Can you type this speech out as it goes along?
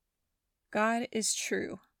God is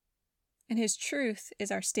true, and His truth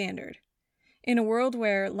is our standard. In a world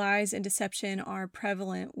where lies and deception are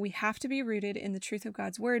prevalent, we have to be rooted in the truth of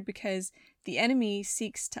God's word because the enemy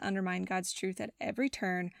seeks to undermine God's truth at every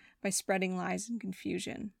turn by spreading lies and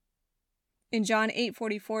confusion. In John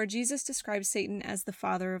 8:44, Jesus describes Satan as the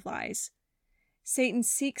father of lies. Satan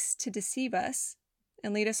seeks to deceive us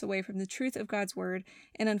and lead us away from the truth of God's word,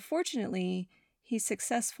 and unfortunately, he's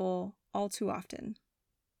successful all too often.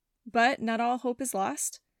 But not all hope is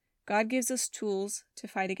lost. God gives us tools to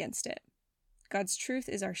fight against it. God's truth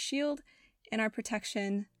is our shield and our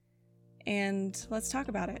protection, and let's talk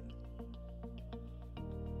about it.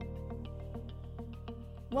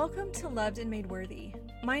 Welcome to Loved and Made Worthy.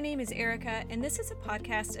 My name is Erica, and this is a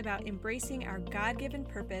podcast about embracing our God-given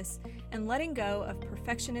purpose and letting go of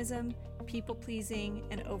perfectionism, people-pleasing,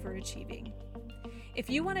 and overachieving. If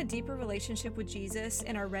you want a deeper relationship with Jesus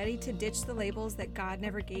and are ready to ditch the labels that God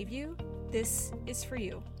never gave you, this is for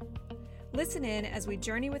you. Listen in as we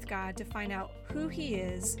journey with God to find out who He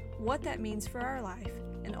is, what that means for our life,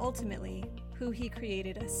 and ultimately, who He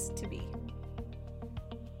created us to be.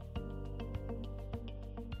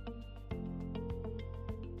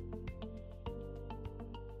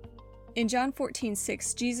 In John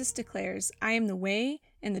 14:6, Jesus declares, "I am the way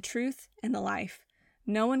and the truth and the life.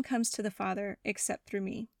 No one comes to the Father except through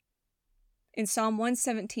me." In Psalm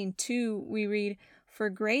 117:2, we read, "For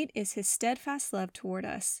great is His steadfast love toward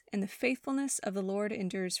us, and the faithfulness of the Lord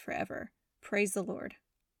endures forever. Praise the Lord."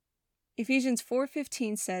 Ephesians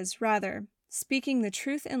 4:15 says, "Rather, speaking the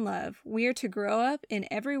truth in love, we are to grow up in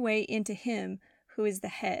every way into Him who is the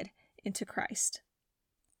head, into Christ."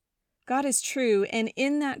 God is true, and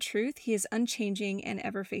in that truth, He is unchanging and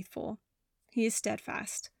ever faithful. He is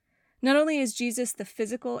steadfast. Not only is Jesus the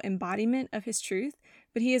physical embodiment of His truth,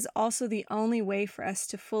 but He is also the only way for us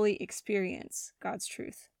to fully experience God's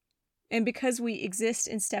truth. And because we exist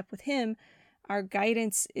in step with Him, our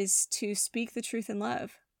guidance is to speak the truth in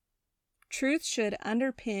love. Truth should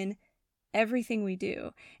underpin everything we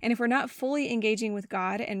do. And if we're not fully engaging with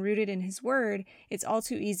God and rooted in His Word, it's all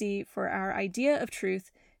too easy for our idea of truth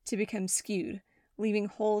to become skewed, leaving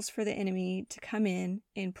holes for the enemy to come in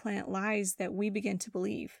and plant lies that we begin to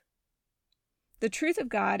believe. The truth of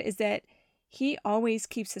God is that He always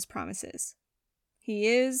keeps His promises. He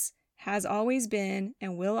is, has always been,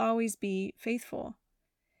 and will always be faithful.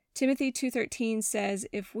 Timothy 2:13 says,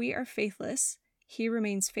 "If we are faithless, He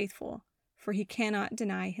remains faithful, for He cannot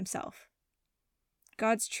deny Himself."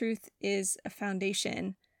 God's truth is a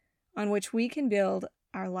foundation on which we can build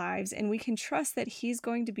our lives, and we can trust that He's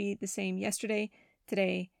going to be the same yesterday,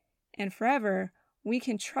 today, and forever. We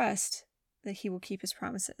can trust that He will keep His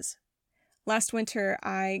promises. Last winter,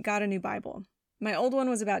 I got a new Bible. My old one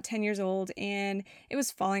was about 10 years old, and it was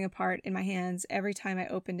falling apart in my hands every time I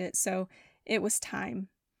opened it, so it was time.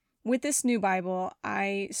 With this new Bible,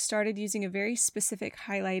 I started using a very specific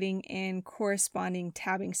highlighting and corresponding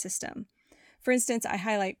tabbing system. For instance, I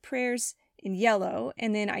highlight prayers in yellow,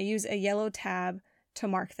 and then I use a yellow tab to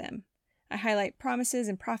mark them. I highlight promises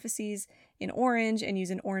and prophecies in orange and use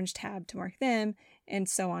an orange tab to mark them, and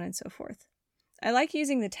so on and so forth. I like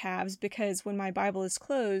using the tabs because when my Bible is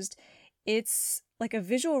closed, it's like a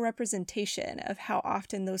visual representation of how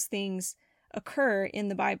often those things occur in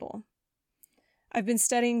the Bible. I've been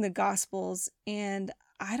studying the Gospels, and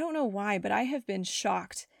I don't know why, but I have been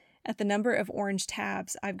shocked at the number of orange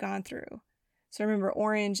tabs I've gone through. So remember,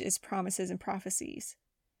 orange is promises and prophecies.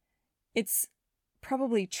 It's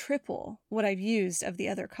probably triple what I've used of the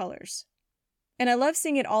other colors. And I love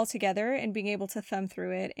seeing it all together and being able to thumb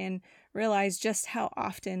through it and realize just how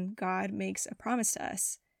often God makes a promise to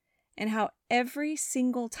us and how every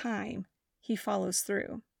single time He follows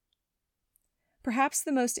through. Perhaps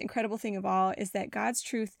the most incredible thing of all is that God's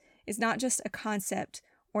truth is not just a concept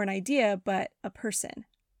or an idea, but a person.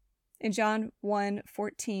 In John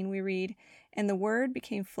 1:14, we read, "And the Word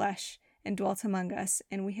became flesh and dwelt among us,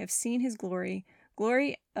 and we have seen His glory,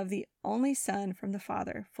 glory of the only Son from the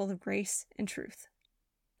Father, full of grace and truth."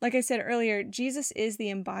 Like I said earlier, Jesus is the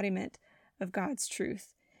embodiment of God's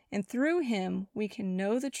truth, and through Him we can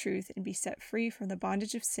know the truth and be set free from the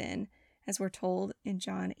bondage of sin, as we're told in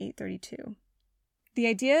John 8:32. The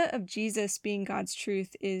idea of Jesus being God's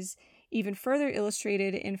truth is even further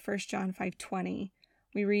illustrated in 1 John 5:20.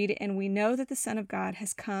 We read, "And we know that the Son of God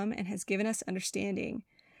has come and has given us understanding,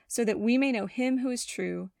 so that we may know Him who is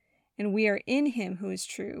true, and we are in Him who is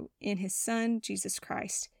true, in His Son, Jesus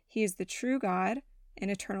Christ. He is the true God and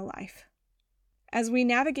eternal life." As we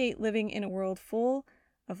navigate living in a world full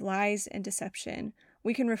of lies and deception,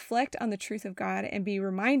 we can reflect on the truth of God and be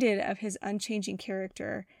reminded of His unchanging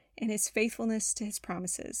character and His faithfulness to His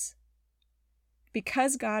promises.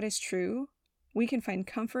 Because God is true, we can find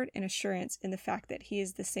comfort and assurance in the fact that He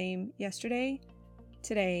is the same yesterday,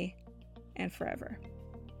 today, and forever.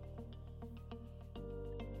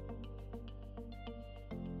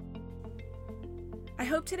 I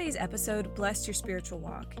hope today's episode blessed your spiritual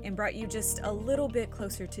walk and brought you just a little bit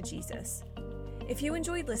closer to Jesus. If you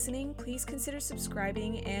enjoyed listening, please consider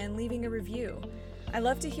subscribing and leaving a review. I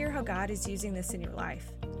love to hear how God is using this in your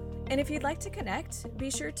life. And if you'd like to connect, be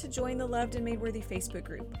sure to join the Loved and Made Worthy Facebook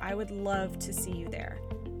group. I would love to see you there.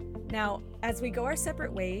 Now, as we go our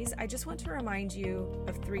separate ways, I just want to remind you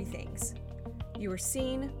of 3 things. You are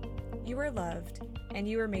seen, you are loved, and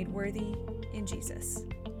you are made worthy in Jesus.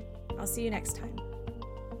 I'll see you next time.